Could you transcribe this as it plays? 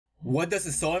What does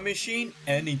a sewing machine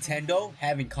and Nintendo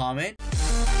have in common?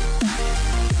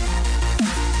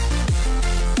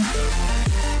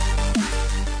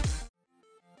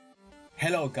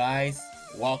 Hello guys,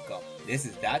 welcome. This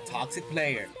is That Toxic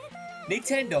Player.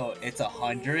 Nintendo is a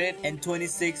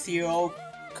 126-year-old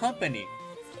company.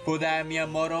 For that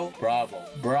Miyamoto, bravo.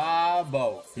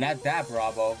 Bravo. Not that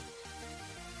bravo.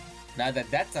 Now that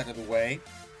that's out of the way,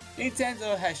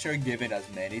 Nintendo has sure given us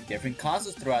many different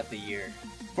consoles throughout the year.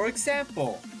 For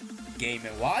example, Game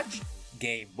 & Watch,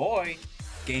 Game Boy,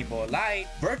 Game Boy Light,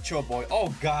 Virtual Boy,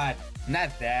 oh god,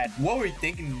 not that. What were you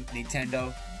thinking,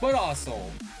 Nintendo? But also,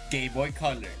 Game Boy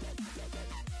Color.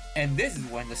 And this is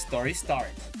when the story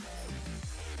starts.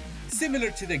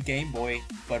 Similar to the Game Boy,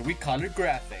 but with colored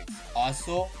graphics.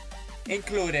 Also,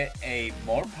 included a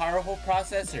more powerful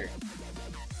processor.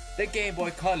 The Game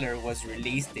Boy Color was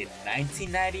released in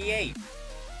 1998,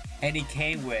 and it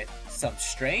came with some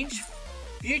strange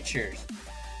features.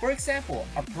 For example,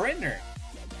 a printer.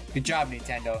 Good job,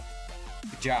 Nintendo.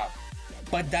 Good job.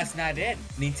 But that's not it.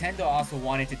 Nintendo also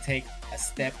wanted to take a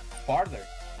step farther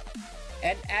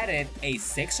and added a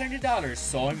 $600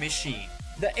 sewing machine.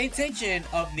 The intention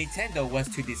of Nintendo was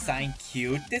to design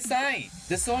cute design.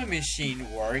 The sewing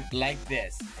machine worked like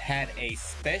this. It had a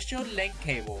special link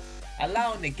cable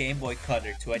allowing the Game Boy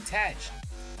Color to attach.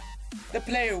 The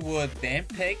player would then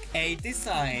pick a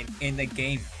design in the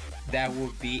game that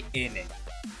would be in it.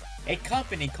 A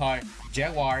company called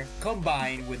Jaguar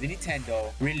combined with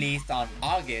Nintendo released on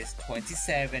August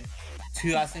 27,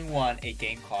 2001 a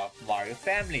game called Mario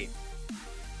Family.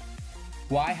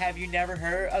 Why have you never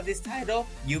heard of this title,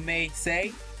 you may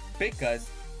say? Because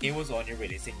it was only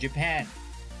released in Japan.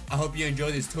 I hope you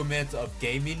enjoyed these 2 minutes of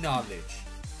gaming knowledge.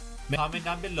 Comment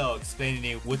down below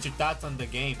explaining what's your thoughts on the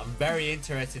game. I'm very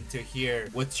interested to hear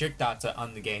what's your thoughts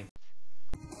on the game.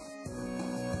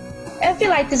 If you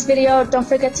like this video, don't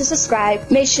forget to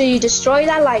subscribe. Make sure you destroy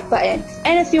that like button.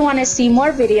 And if you want to see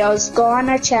more videos, go on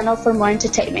our channel for more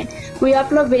entertainment. We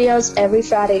upload videos every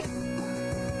Friday.